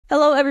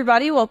Hello,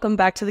 everybody. Welcome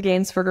back to the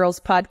Gains for Girls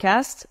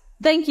podcast.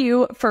 Thank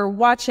you for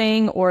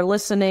watching or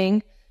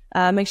listening.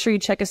 Make sure you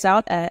check us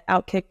out at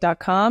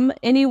OutKick.com.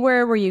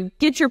 Anywhere where you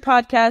get your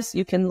podcasts,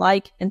 you can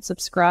like and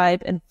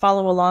subscribe and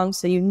follow along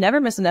so you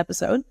never miss an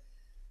episode.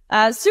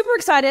 Super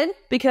excited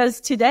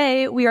because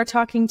today we are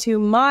talking to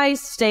my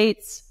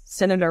state's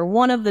senator,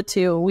 one of the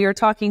two. We are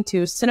talking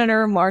to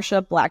Senator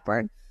Marsha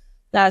Blackburn.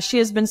 She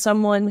has been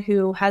someone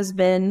who has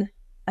been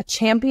a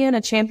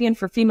champion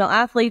for female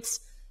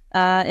athletes,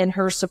 in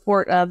her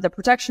support of the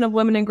Protection of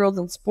Women and Girls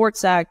in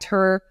Sports Act,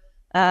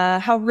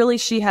 how really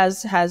she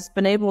has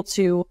been able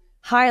to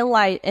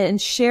highlight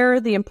and share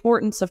the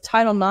importance of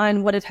Title IX,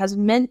 what it has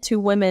meant to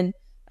women,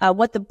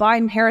 what the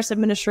Biden-Harris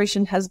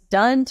administration has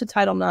done to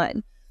Title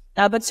IX.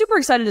 But super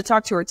excited to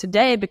talk to her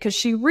today because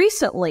she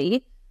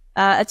recently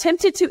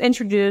attempted to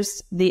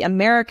introduce the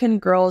American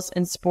Girls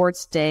in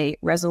Sports Day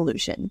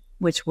resolution,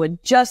 which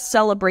would just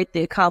celebrate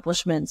the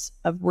accomplishments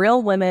of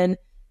real women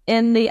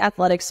in the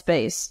athletic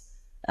space.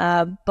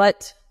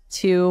 But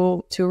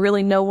to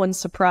really no one's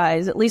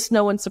surprise, at least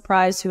no one's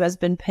surprise who has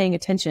been paying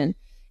attention,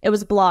 it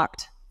was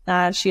blocked.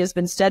 She has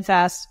been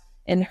steadfast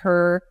in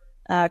her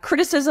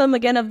criticism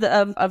again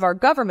of our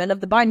government, of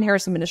the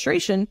Biden-Harris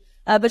administration,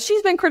 but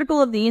she's been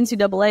critical of the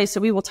NCAA. So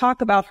we will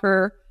talk about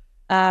her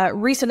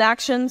recent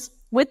actions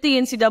with the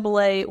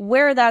NCAA,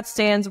 where that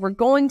stands. We're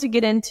going to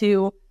get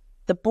into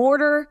the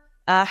border,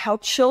 how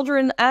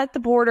children at the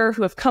border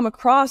who have come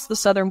across the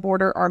southern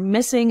border are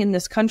missing in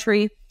this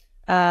country.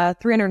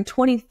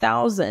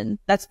 320,000.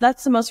 That's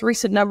the most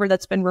recent number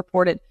that's been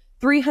reported.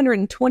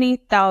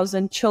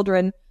 320,000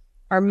 children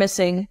are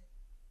missing.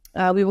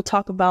 We will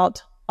talk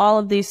about all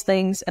of these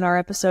things in our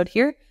episode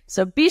here.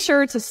 So be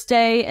sure to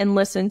stay and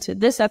listen to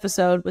this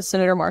episode with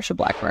Senator Marsha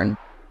Blackburn.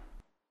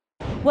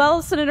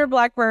 Well, Senator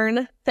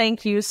Blackburn,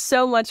 thank you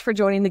so much for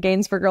joining the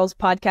Gains for Girls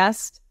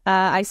podcast.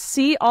 I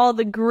see all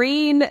the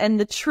green and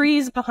the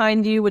trees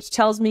behind you, which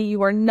tells me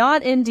you are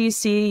not in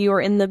D.C. You are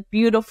in the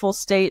beautiful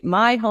state,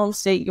 my home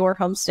state, your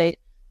home state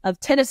of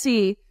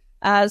Tennessee.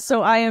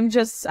 So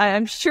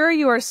I'm sure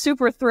you are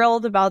super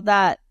thrilled about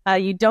that.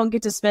 You don't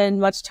get to spend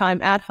much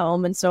time at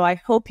home, and so I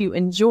hope you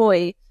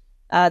enjoy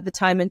the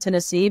time in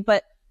Tennessee.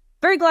 But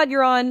very glad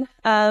you're on.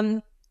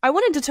 I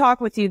wanted to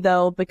talk with you,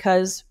 though,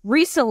 because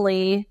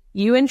recently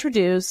you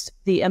introduced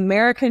the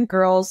American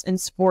Girls in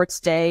Sports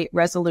Day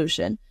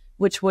resolution,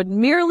 which would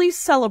merely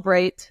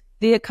celebrate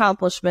the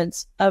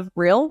accomplishments of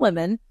real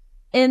women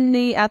in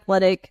the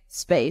athletic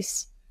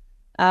space.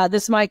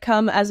 This might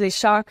come as a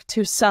shock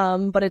to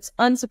some, but it's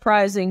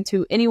unsurprising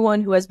to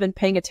anyone who has been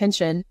paying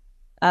attention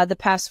the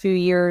past few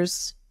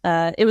years.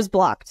 It was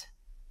blocked.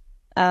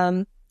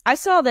 I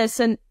saw this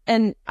and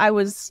I'm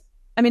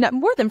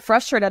more than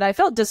frustrated. I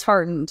felt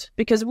disheartened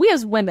because we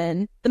as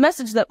women, the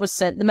message that was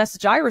sent, the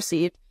message I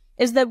received,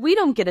 is that we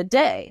don't get a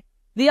day.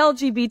 The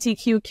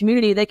LGBTQ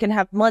community, they can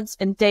have months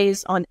and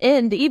days on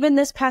end, even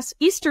this past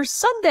Easter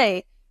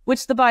Sunday,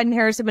 which the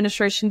Biden-Harris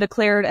administration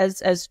declared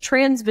as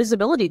Trans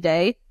Visibility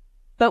Day.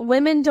 But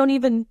women we don't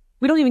even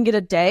get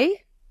a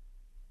day?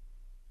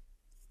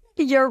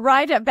 You're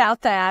right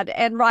about that.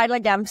 And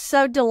Riley, I'm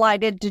so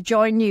delighted to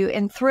join you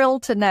and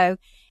thrilled to know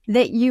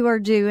that you are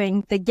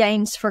doing the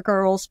Gains for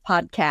Girls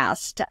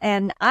podcast.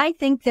 And I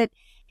think that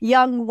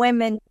young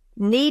women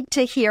need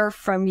to hear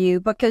from you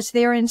because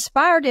they're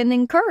inspired and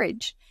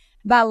encouraged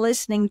by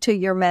listening to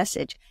your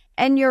message.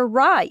 And you're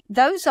right.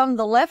 Those on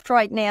the left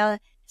right now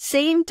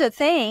seem to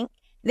think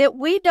that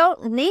we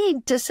don't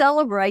need to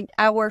celebrate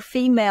our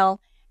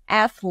female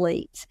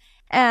athletes.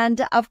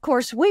 And of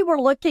course, we were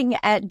looking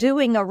at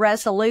doing a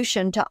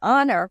resolution to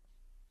honor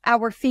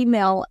our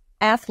female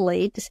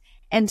athletes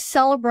and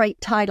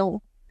celebrate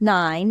Title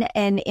IX.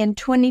 And in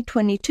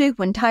 2022,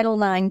 when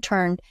Title IX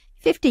turned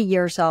 50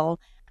 years old,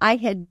 I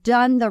had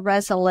done the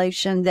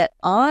resolution that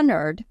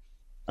honored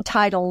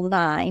Title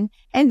IX.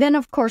 And then,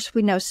 of course,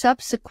 we know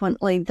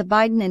subsequently the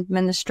Biden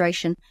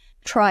administration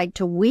tried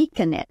to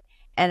weaken it.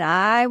 And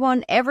I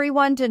want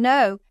everyone to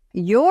know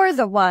you're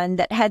the one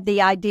that had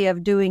the idea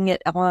of doing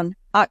it on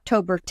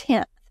October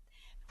 10th,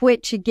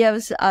 which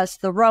gives us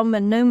the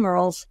Roman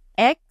numerals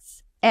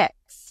XX.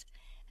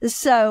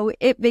 So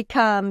it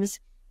becomes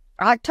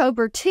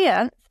October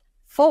 10th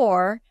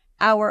for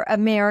our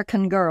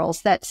American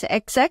girls. That's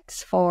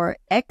XX for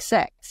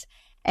XX.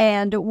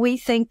 And we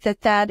think that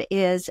that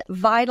is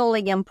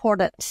vitally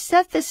important.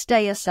 Set this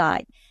day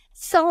aside.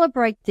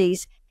 Celebrate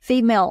these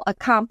female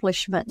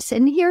accomplishments.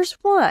 And here's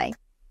why.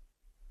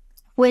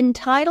 When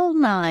Title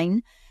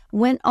IX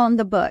went on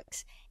the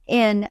books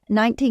in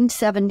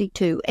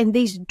 1972, and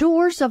these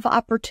doors of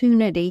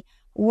opportunity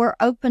were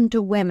open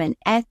to women,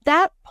 at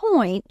that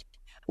point,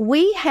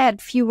 we had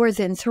fewer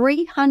than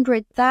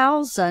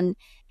 300,000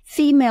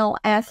 female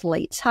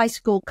athletes, high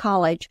school,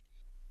 college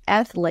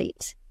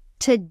athletes.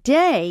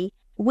 Today,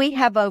 we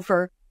have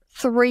over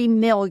 3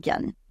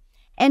 million.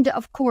 And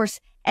of course,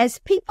 as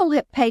people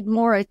have paid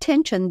more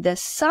attention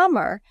this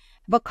summer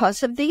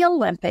because of the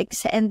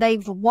Olympics, and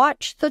they've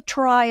watched the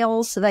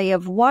trials, they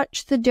have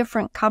watched the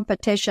different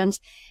competitions,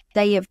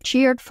 they have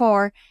cheered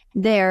for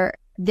their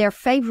their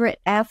favorite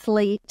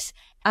athletes.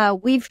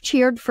 We've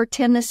cheered for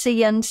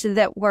Tennesseans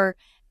that were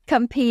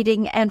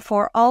competing and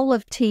for all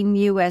of Team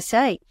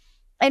USA.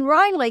 And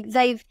Riley,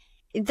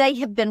 they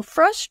have been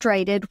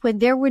frustrated when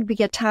there would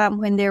be a time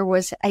when there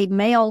was a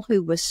male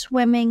who was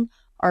swimming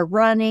or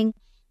running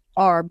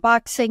or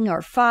boxing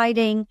or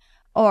fighting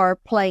or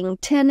playing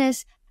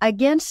tennis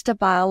against a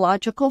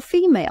biological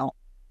female.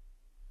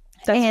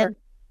 And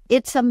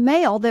it's a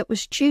male that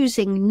was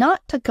choosing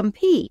not to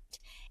compete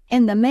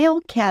in the male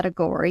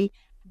category,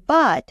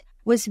 but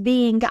was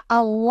being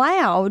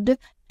allowed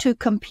to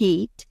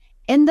compete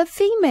in the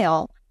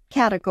female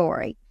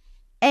category.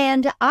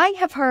 And I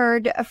have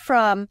heard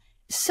from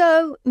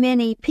so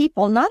many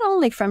people, not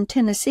only from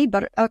Tennessee,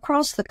 but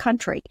across the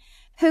country,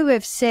 who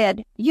have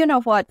said, you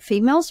know what,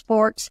 female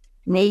sports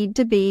need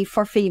to be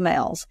for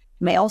females.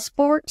 Male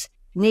sports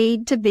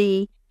need to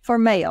be for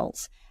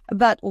males.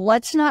 But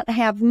let's not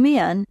have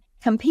men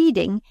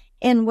competing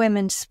in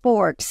women's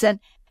sports. And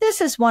this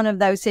is one of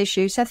those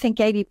issues. I think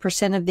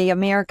 80% of the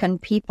American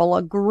people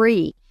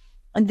agree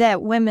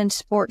that women's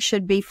sports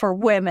should be for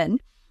women.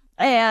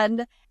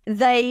 And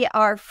they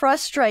are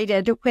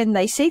frustrated when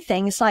they see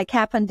things like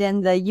happened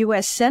in the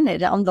U.S.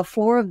 Senate on the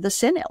floor of the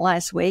Senate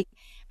last week,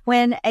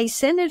 when a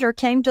senator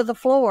came to the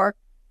floor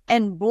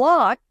and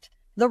blocked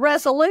the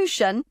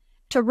resolution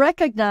to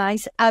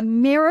recognize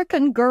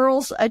American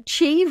girls'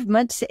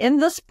 achievements in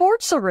the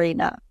sports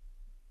arena.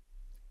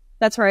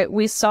 That's right.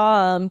 We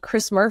saw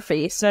Chris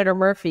Murphy, Senator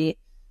Murphy.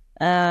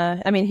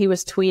 He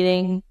was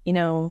tweeting,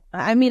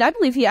 I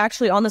believe he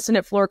actually on the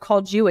Senate floor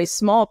called you a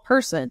small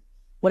person,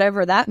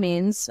 whatever that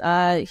means.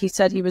 He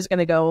said he was going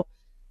to go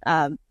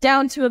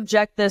down to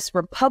object this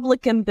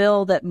Republican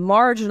bill that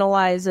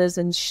marginalizes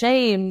and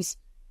shames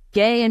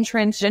gay and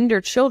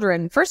transgender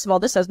children. First of all,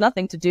 this has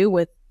nothing to do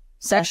with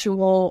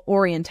sexual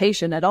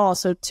orientation at all.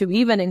 So to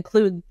even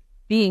include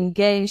being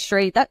gay,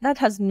 straight, that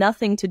has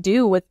nothing to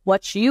do with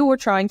what you were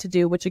trying to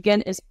do, which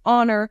again is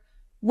honor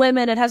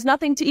women. It has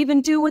nothing to even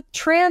do with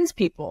trans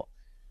people.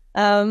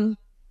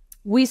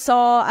 We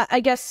saw, I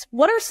guess,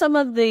 what are some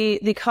of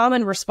the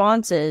common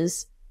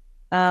responses,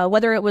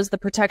 whether it was the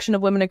Protection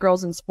of Women and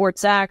Girls in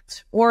Sports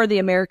Act or the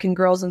American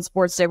Girls in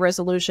Sports Day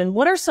resolution?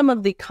 What are some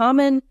of the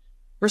common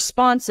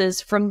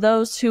responses from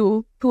those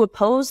who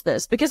oppose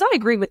this? Because I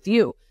agree with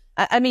you.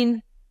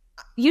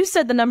 You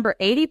said the number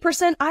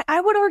 80%.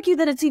 I would argue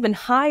that it's even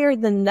higher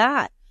than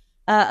that,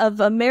 of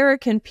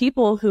American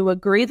people who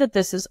agree that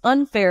this is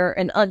unfair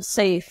and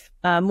unsafe,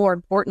 more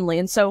importantly.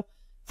 And so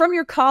from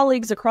your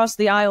colleagues across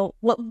the aisle,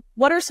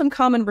 what are some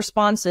common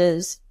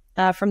responses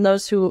from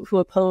those who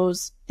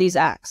oppose these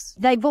acts?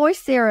 They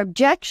voice their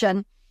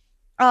objection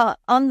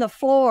on the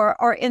floor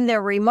or in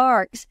their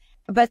remarks,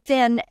 but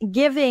then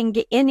giving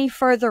any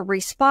further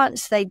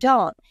response, they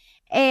don't.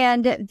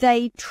 And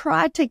they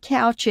try to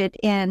couch it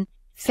in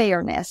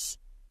fairness.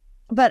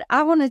 But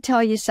I want to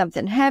tell you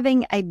something.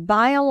 Having a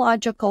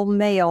biological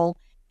male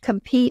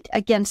compete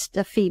against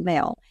a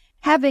female,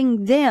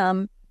 having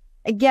them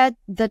get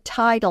the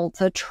title,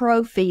 the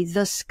trophy,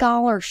 the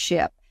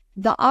scholarship,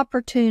 the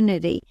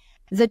opportunity,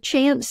 the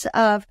chance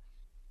of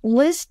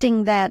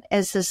listing that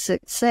as a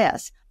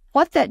success,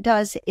 what that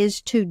does is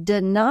to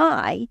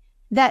deny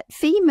that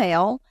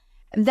female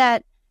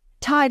that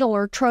title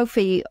or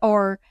trophy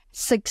or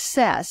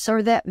success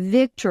or that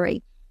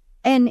victory.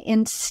 And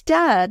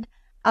instead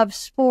of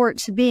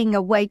sports being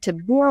a way to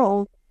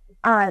build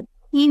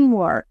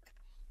teamwork,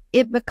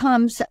 it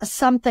becomes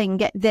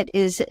something that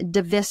is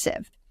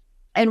divisive.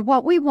 And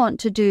what we want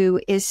to do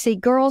is see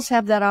girls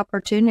have that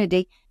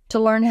opportunity to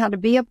learn how to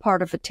be a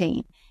part of a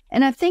team.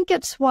 And I think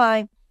it's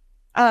why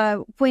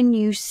when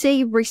you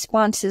see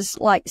responses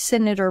like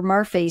Senator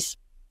Murphy's,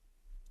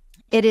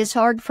 it is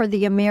hard for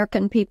the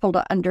American people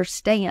to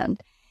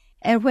understand.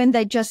 And when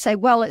they just say,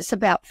 well, it's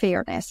about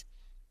fairness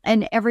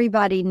and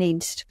everybody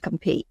needs to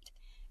compete.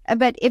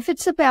 But if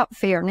it's about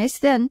fairness,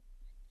 then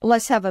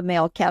let's have a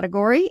male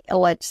category.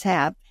 Let's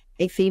have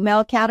a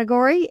female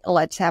category.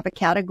 Let's have a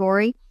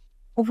category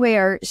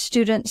where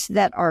students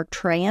that are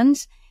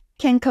trans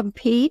can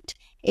compete,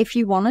 if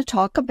you want to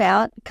talk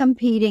about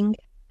competing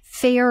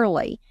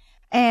fairly.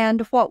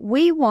 And what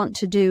we want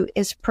to do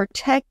is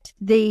protect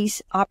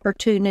these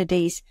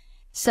opportunities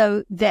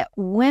so that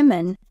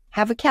women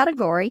have a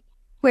category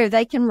where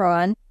they can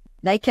run,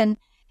 they can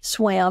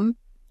swim,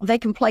 they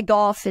can play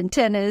golf and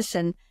tennis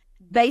and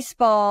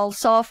baseball,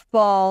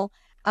 softball,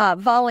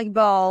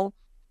 volleyball.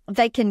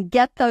 They can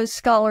get those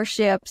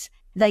scholarships,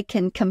 they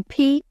can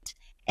compete,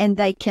 and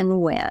they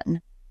can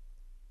win.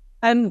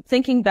 I'm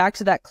thinking back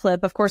to that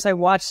clip. Of course, I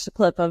watched a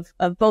clip of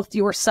both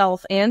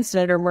yourself and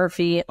Senator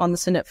Murphy on the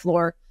Senate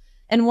floor.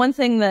 And one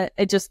thing that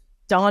it just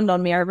dawned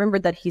on me, I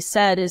remembered that he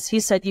said,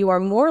 you are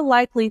more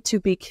likely to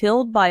be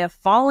killed by a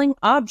falling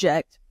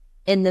object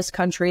in this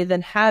country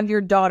than have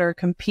your daughter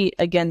compete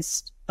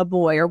against a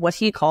boy, or what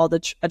he called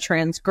a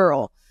trans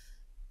girl.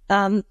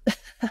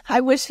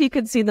 I wish he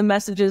could see the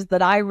messages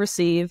that I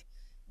receive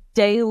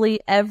daily,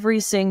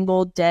 every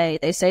single day.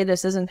 They say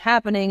this isn't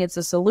happening. It's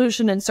a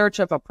solution in search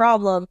of a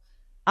problem.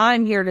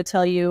 I'm here to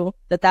tell you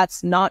that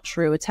that's not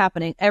true. It's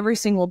happening every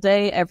single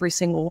day, every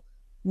single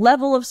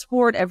level of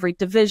sport, every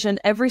division,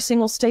 every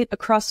single state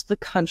across the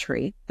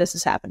country. This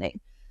is happening.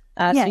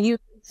 Yes. So you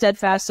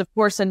steadfast, of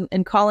course,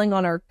 in calling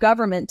on our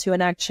government to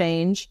enact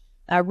change,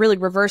 really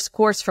reverse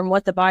course from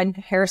what the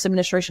Biden-Harris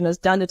administration has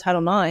done to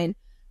Title IX.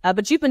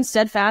 But you've been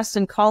steadfast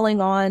in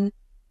calling on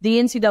the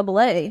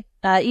NCAA.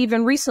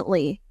 Even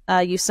recently,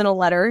 you sent a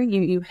letter,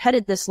 you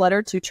headed this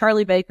letter to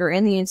Charlie Baker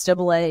and the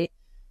NCAA,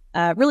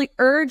 really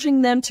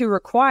urging them to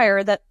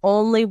require that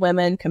only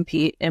women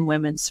compete in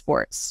women's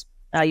sports.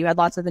 You had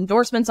lots of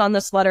endorsements on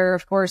this letter,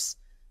 of course.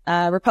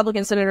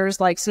 Republican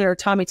senators like Senator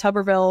Tommy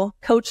Tuberville,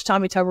 Coach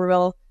Tommy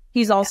Tuberville.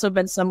 He's also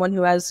been someone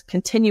who has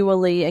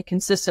continually and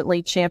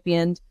consistently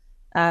championed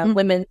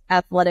women's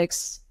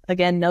athletics.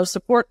 Again, no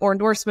support or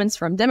endorsements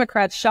from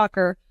Democrats,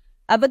 shocker.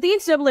 But the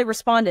NCAA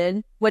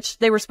responded, which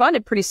they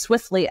responded pretty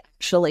swiftly,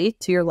 actually,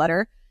 to your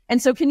letter.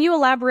 And so can you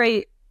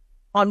elaborate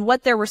on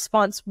what their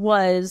response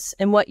was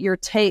and what your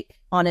take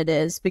on it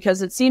is?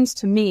 Because it seems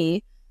to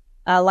me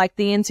like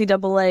the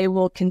NCAA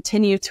will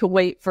continue to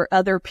wait for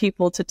other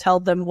people to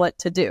tell them what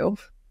to do.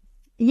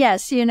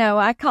 Yes,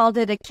 I called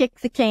it a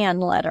kick the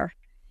can letter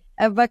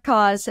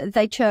because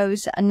they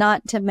chose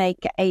not to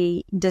make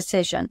a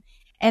decision.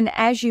 And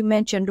as you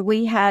mentioned,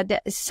 we had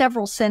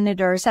several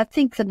senators, I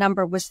think the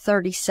number was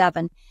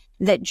 37,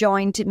 that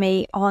joined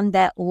me on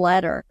that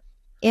letter,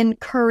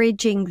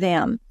 encouraging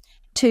them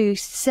to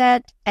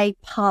set a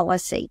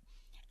policy.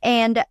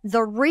 And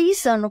the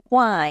reason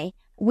why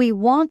we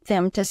want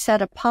them to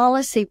set a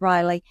policy,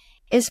 Riley,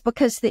 is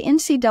because the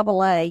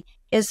NCAA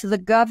is the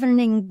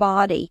governing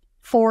body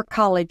for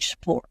college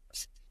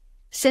sports.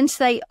 Since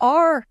they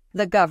are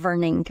the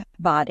governing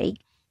body,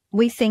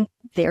 we think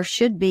there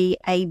should be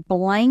a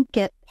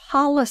blanket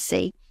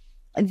policy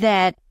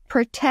that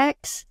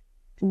protects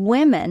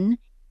women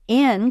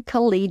in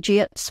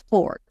collegiate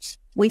sports.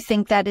 We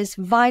think that is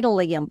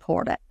vitally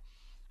important.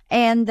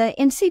 And the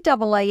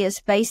NCAA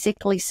is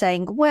basically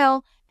saying,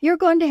 well, you're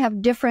going to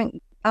have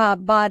different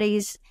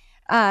bodies,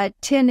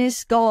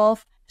 tennis,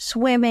 golf,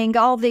 swimming,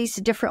 all these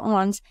different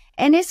ones,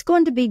 and it's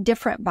going to be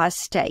different by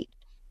state.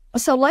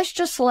 So let's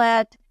just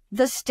let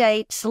the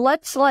states,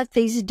 let's let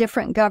these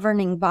different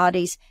governing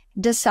bodies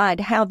decide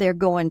how they're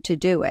going to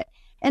do it.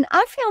 And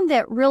I found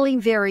that really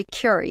very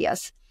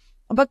curious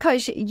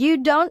because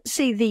you don't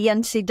see the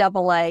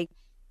NCAA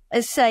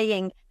as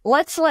saying,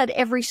 let's let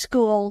every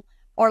school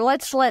or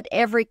let's let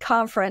every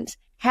conference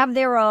have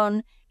their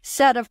own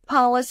set of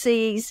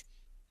policies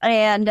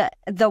and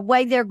the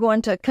way they're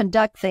going to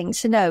conduct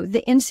things. No,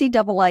 the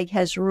NCAA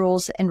has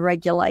rules and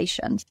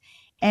regulations.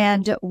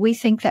 And we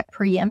think that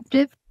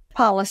preemptive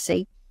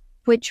policy,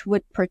 which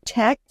would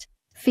protect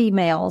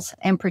females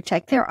and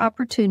protect their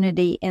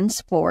opportunity in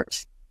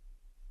sports,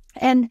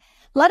 and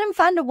let them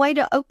find a way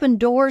to open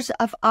doors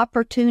of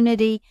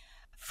opportunity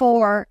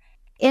for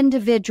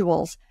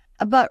individuals.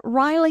 But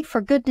Riley,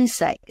 for goodness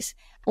sakes,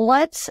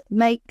 let's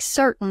make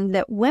certain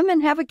that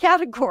women have a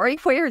category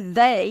where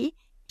they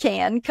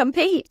can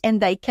compete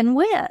and they can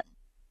win.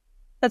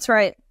 That's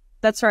right.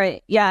 That's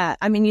right. Yeah.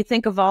 I mean, you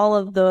think of all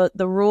of the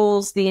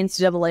rules the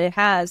NCAA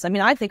has. I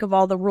mean, I think of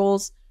all the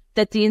rules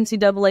that the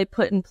NCAA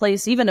put in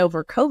place even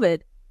over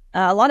COVID.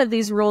 A lot of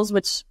these rules,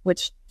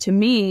 which to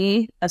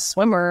me, a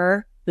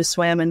swimmer who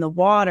swam in the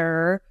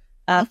water,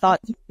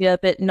 thought to be a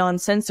bit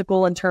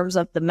nonsensical in terms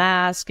of the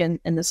mask and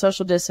the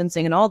social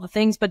distancing and all the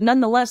things. But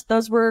nonetheless,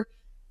 those were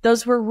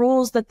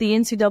rules that the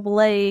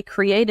NCAA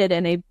created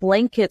in a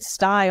blanket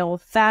style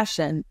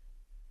fashion.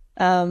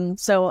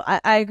 So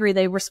I agree.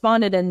 They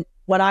responded in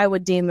what I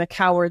would deem a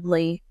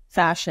cowardly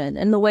fashion,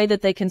 in the way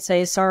that they can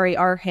say, sorry,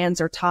 our hands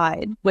are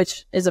tied,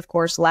 which is, of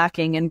course,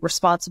 lacking in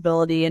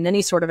responsibility and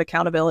any sort of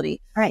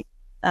accountability. Right.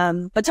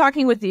 But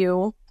talking with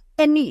you.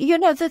 And,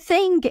 the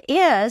thing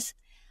is,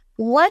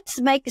 let's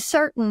make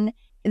certain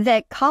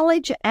that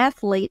college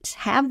athletes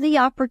have the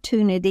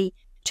opportunity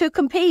to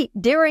compete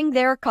during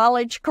their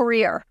college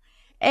career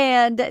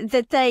and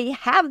that they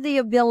have the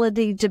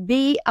ability to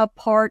be a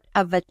part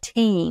of a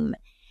team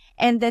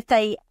and that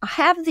they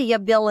have the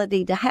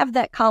ability to have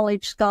that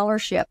college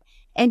scholarship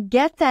and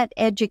get that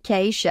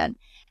education.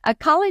 A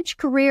college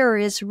career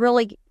is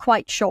really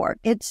quite short.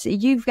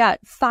 You've got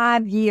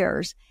 5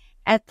 years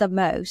at the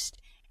most.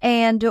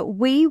 And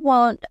we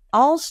want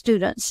all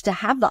students to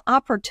have the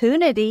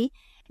opportunity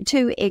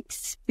to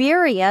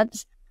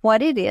experience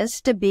what it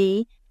is to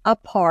be a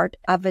part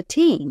of a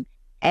team.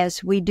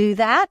 As we do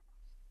that,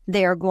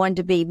 there are going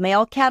to be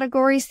male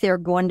categories. There are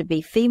going to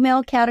be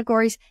female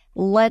categories.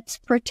 Let's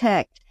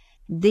protect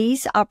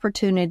these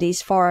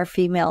opportunities for our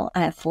female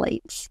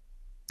athletes.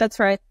 That's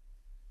right.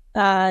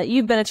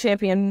 You've been a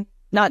champion,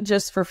 not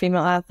just for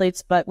female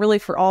athletes, but really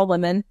for all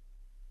women.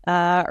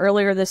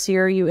 Earlier this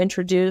year, you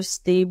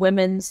introduced the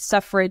Women's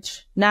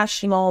Suffrage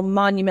National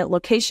Monument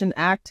Location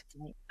Act,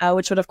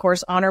 which would, of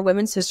course, honor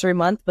Women's History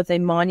Month with a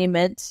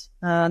monument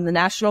on the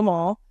National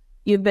Mall.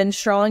 You've been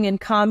strong in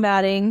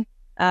combating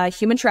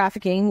human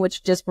trafficking,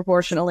 which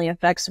disproportionately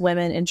affects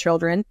women and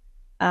children.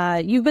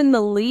 You've been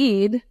the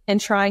lead in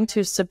trying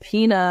to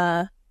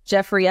subpoena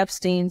Jeffrey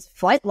Epstein's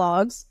flight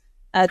logs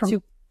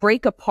to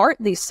break apart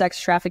these sex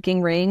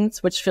trafficking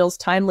rings, which feels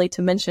timely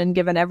to mention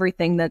given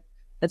everything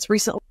that's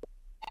recently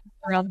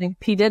surrounding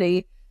P.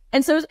 Diddy.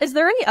 And so is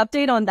there any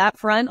update on that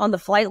front, on the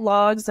flight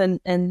logs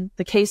and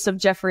the case of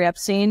Jeffrey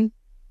Epstein?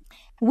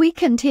 We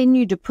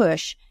continue to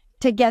push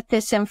to get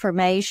this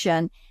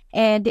information,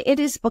 and it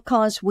is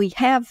because we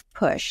have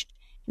pushed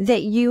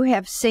that you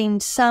have seen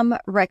some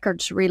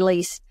records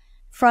released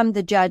from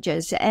the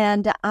judges.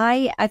 And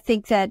I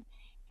think that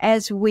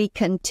as we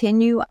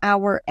continue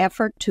our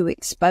effort to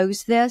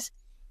expose this,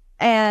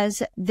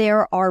 as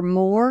there are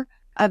more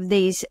of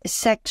these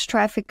sex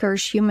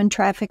traffickers, human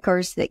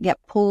traffickers that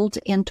get pulled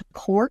into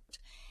court,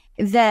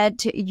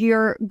 that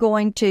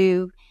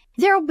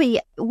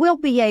we'll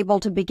be able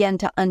to begin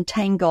to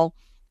untangle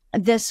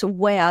this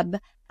web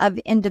of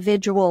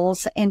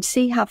individuals and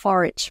see how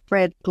far it's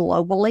spread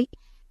globally.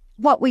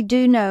 What we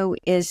do know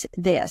is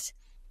this,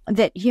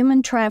 that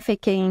human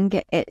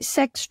trafficking,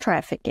 sex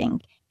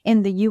trafficking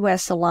in the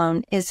U.S.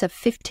 alone is a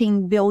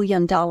 $15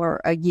 billion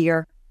a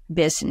year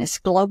business.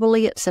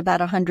 Globally, it's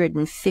about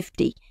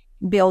 $150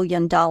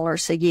 billion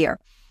a year.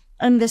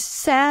 And the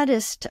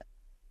saddest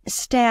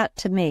stat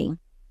to me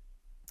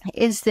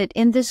is that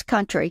in this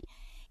country,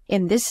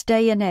 in this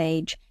day and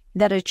age,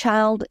 that a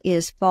child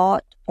is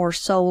bought or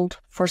sold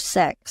for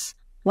sex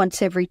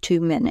once every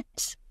 2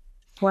 minutes.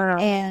 Wow.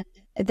 And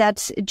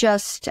that's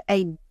just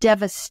a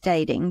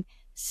devastating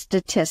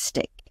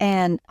statistic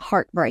and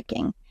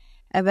heartbreaking.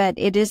 But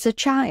it is a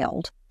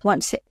child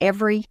once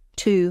every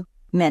 2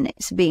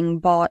 minutes being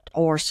bought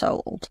or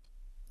sold.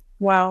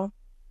 Wow.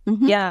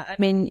 Mm-hmm. Yeah. I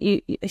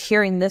mean,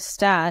 hearing this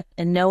stat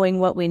and knowing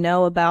what we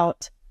know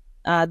about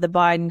the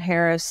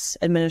Biden-Harris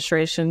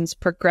administration's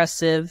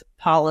progressive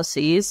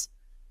policies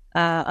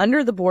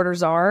under the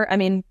borders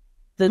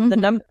the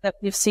number that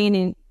we've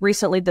seen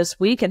recently this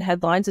week in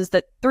headlines is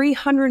that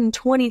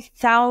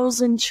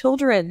 320,000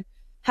 children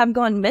have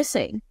gone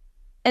missing.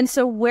 And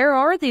so where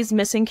are these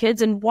missing kids,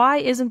 and why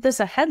isn't this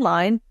a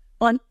headline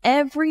on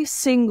every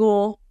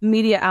single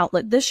media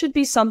outlet? This should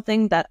be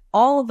something that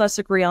all of us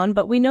agree on,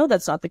 but we know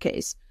that's not the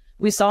case.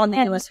 We saw in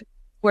the U.S.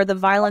 where the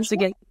violence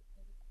against...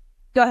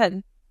 Go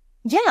ahead.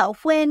 Yeah,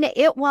 when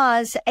it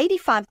was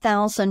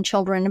 85,000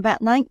 children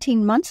about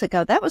 19 months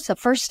ago, that was the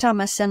first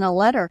time I sent a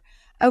letter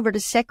over to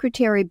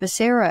Secretary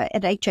Becerra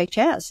at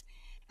HHS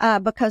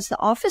because the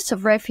Office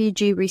of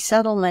Refugee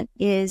Resettlement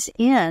is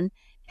in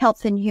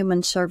Health and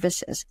Human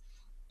Services.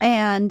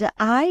 And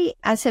I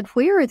said,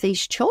 where are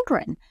these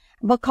children?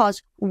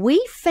 Because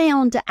we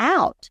found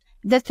out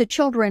that the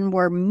children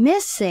were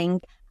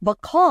missing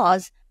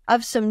because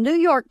of some New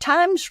York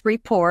Times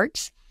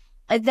reports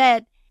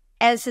that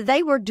as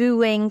they were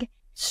doing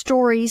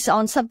stories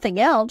on something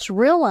else,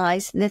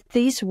 realized that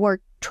these were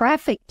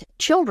trafficked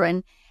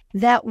children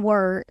that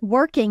were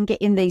working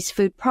in these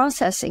food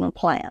processing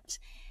plants.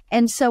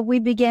 And so we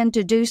began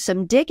to do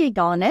some digging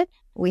on it.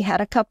 We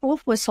had a couple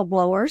of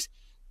whistleblowers,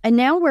 and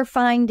now we're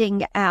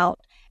finding out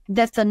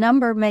that the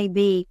number may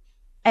be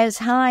as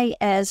high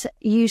as,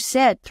 you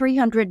said,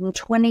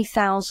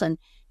 320,000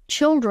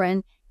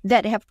 children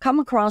that have come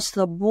across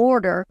the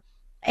border,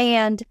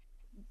 and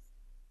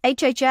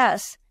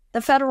HHS,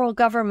 the federal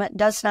government,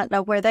 does not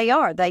know where they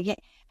are.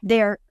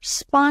 They're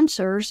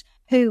sponsors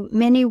who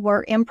many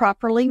were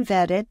improperly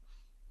vetted.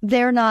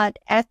 They're not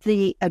at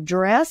the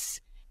address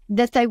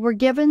that they were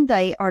given.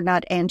 They are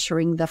not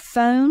answering the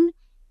phone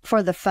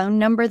for the phone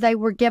number they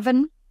were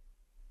given.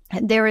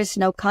 There is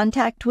no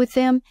contact with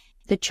them.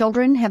 The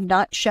children have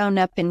not shown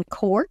up in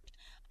court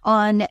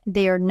on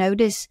their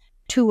notice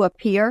to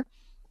appear.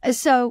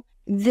 So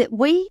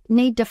we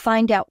need to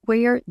find out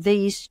where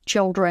these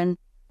children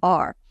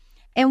are.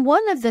 And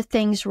one of the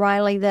things,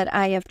 Riley, that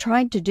I have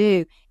tried to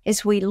do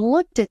is we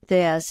looked at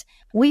this.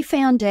 We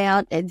found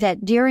out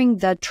that during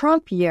the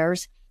Trump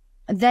years,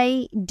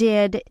 they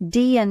did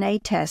DNA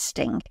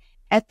testing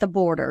at the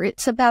border.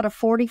 It's about a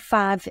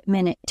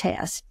 45-minute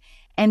test.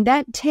 And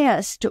that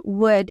test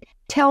would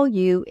tell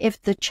you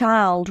if the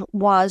child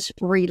was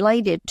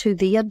related to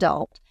the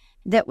adult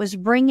that was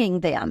bringing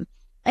them.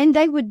 And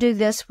they would do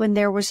this when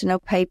there was no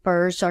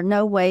papers or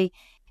no way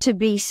to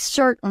be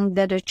certain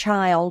that a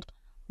child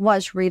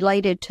was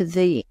related to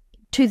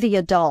the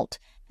adult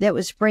that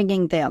was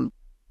bringing them.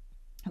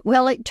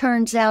 Well, it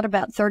turns out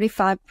about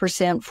 35%,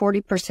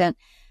 40%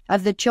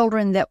 of the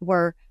children that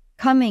were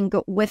coming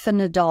with an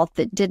adult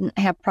that didn't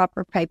have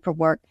proper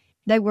paperwork,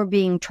 they were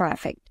being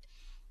trafficked.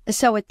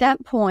 So at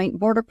that point,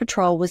 Border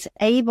Patrol was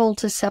able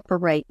to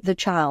separate the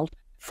child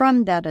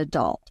from that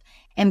adult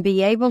and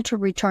be able to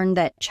return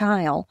that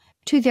child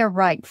to their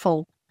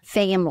rightful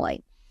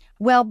family.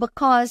 Well,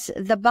 because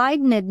the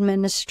Biden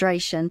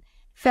administration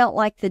felt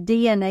like the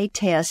DNA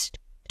test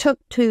took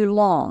too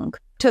long,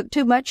 took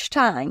too much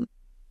time,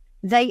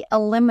 they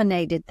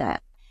eliminated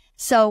that.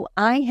 So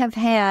I have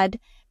had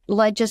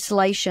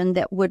legislation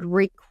that would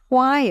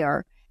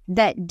require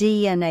that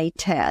DNA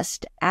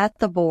test at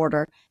the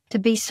border to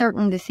be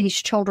certain that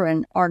these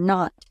children are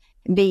not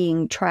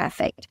being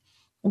trafficked.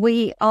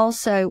 We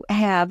also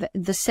have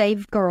the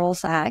Save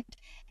Girls Act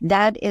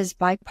that is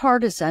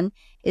bipartisan,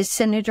 is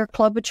Senator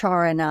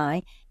Klobuchar and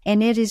I,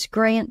 and it is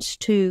grants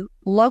to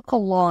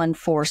local law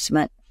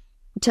enforcement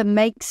to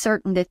make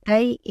certain that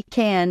they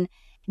can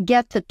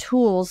get the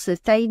tools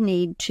that they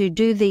need to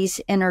do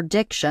these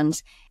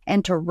interdictions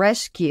and to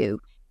rescue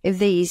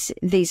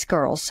these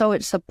girls. So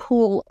it's a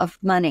pool of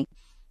money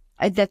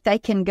that they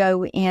can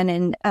go in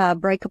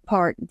and break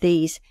apart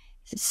these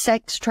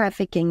sex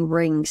trafficking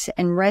rings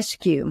and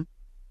rescue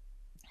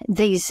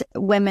these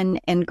women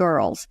and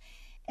girls.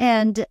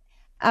 And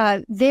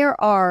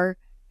there are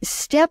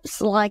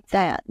steps like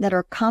that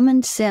are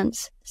common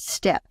sense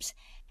steps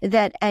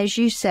that, as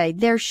you say,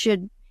 there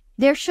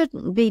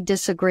shouldn't be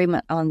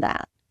disagreement on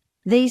that.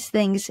 These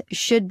things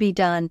should be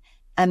done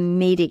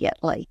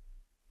immediately.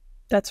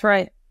 That's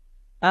right.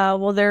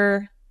 Well,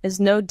 there is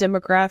no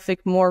demographic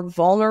more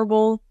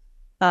vulnerable,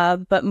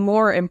 but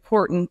more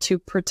important to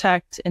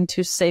protect and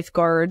to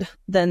safeguard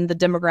than the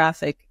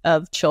demographic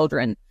of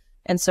children.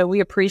 And so we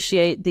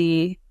appreciate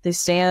the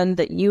stand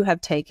that you have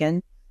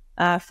taken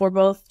for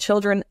both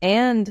children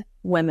and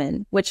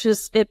women, which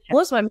is, it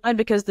blows my mind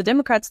because the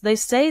Democrats, they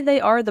say they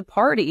are the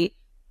party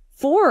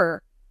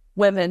for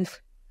women.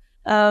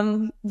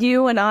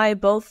 You and I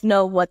both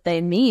know what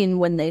they mean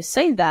when they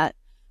say that.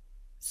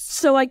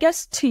 So I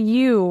guess to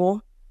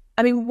you,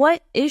 I mean,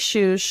 what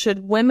issues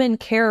should women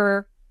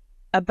care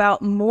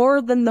about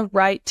more than the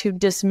right to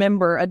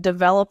dismember a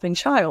developing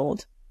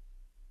child?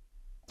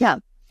 Yeah.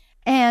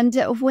 And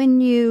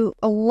when you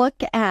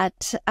look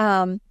at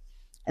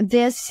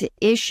this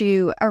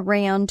issue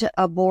around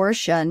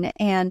abortion,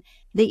 and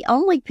the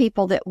only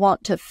people that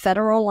want to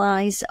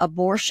federalize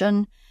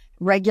abortion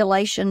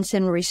regulations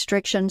and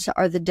restrictions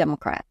are the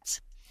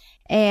Democrats.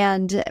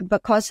 And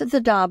because of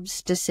the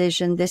Dobbs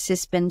decision, this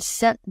has been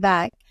sent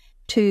back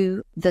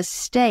to the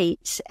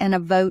states and a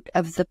vote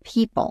of the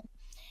people.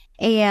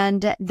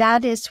 And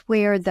that is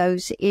where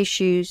those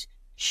issues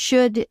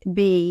should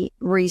be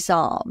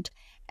resolved.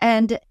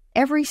 And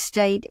every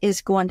state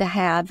is going to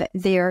have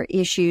their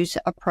issues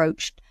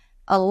approached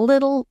a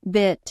little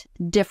bit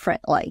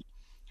differently.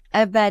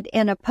 But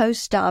in a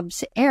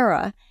post-Dobbs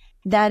era,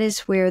 that is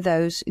where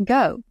those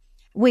go.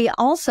 We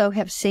also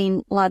have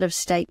seen a lot of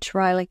states,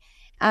 Riley,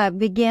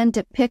 begin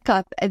to pick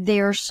up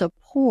their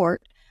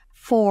support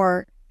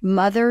for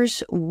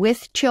mothers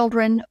with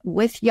children,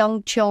 with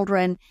young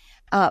children,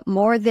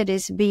 more that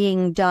is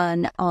being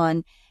done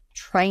on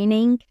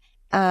training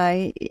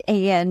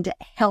and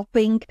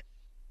helping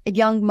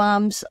young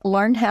moms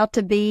learn how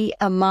to be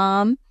a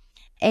mom,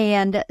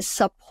 and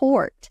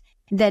support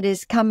that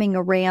is coming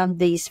around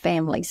these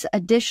families,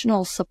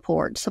 additional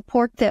support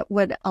that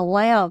would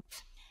allow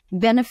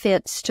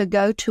benefits to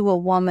go to a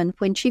woman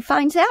when she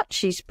finds out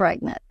she's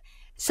pregnant,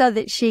 so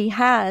that she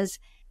has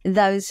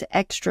those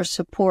extra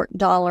support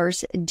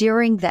dollars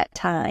during that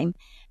time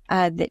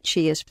that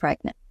she is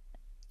pregnant.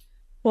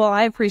 Well,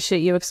 I appreciate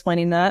you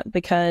explaining that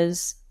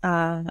because,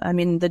 I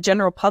mean, the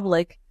general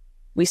public,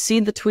 we see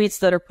the tweets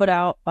that are put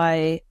out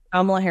by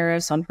Kamala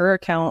Harris on her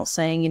account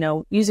saying, you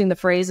know, using the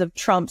phrase of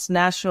Trump's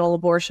national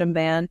abortion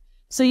ban.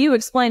 So you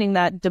explaining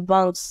that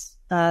debunks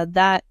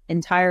that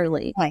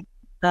entirely. Right.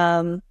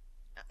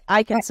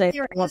 I can say,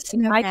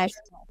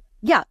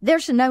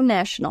 there's no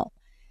national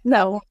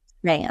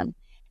ban,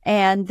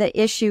 and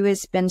the issue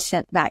has been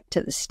sent back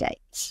to the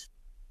states.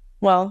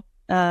 Well,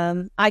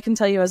 I can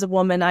tell you as a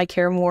woman, I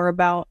care more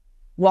about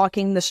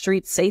walking the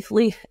streets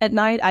safely at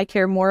night. I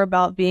care more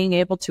about being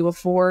able to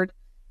afford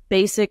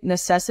basic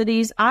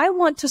necessities. I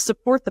want to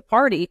support the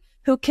party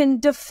who can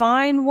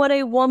define what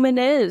a woman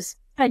is.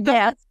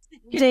 Yes,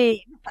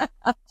 indeed.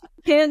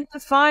 Can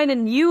define,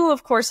 and you,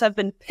 of course, have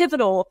been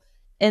pivotal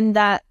in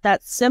that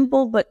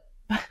simple but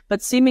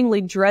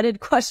seemingly dreaded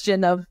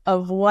question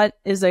of what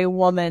is a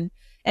woman.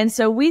 And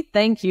so we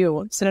thank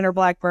you, Senator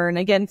Blackburn,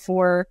 again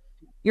for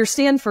your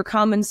stand for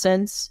common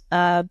sense,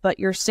 but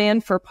your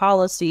stand for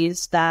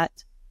policies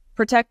that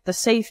protect the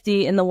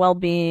safety and the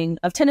well-being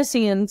of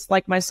Tennesseans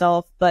like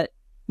myself, but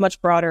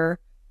much broader,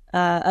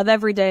 of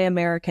everyday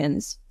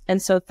Americans. And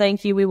so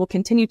thank you. We will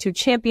continue to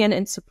champion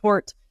and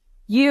support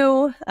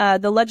you,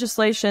 the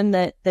legislation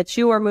that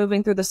you are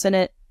moving through the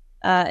Senate,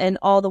 in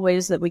all the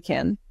ways that we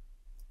can.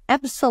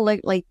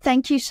 Absolutely.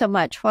 Thank you so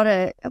much. What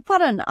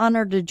an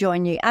honor to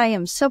join you. I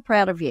am so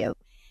proud of you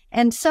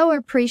and so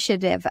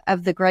appreciative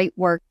of the great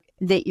work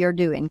that you're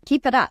doing.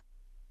 Keep it up.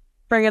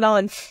 Bring it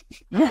on.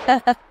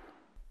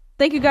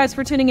 Thank you guys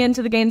for tuning in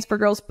to the Gains for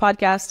Girls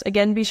podcast.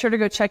 Again, be sure to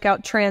go check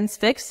out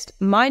Transfixed,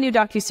 my new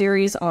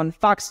docuseries on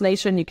Fox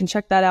Nation. You can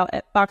check that out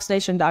at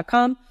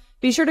foxnation.com.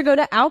 Be sure to go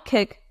to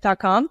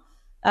OutKick.com.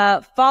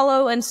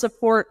 Follow and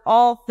support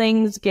all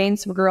things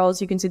Gains for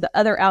Girls. You can see the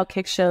other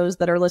OutKick shows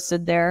that are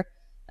listed there.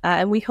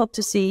 And we hope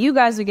to see you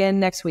guys again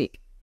next week.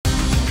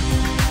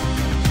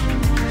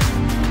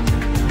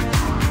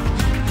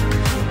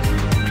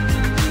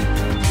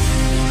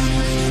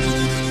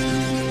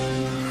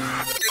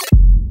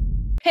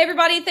 Hey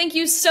everybody, thank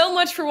you so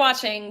much for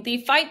watching.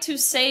 The fight to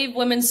save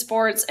women's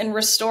sports and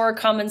restore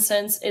common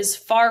sense is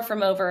far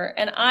from over,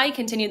 and I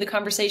continue the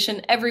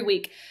conversation every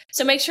week.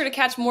 So make sure to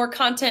catch more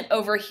content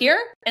over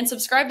here and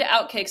subscribe to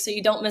OutKick so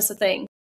you don't miss a thing.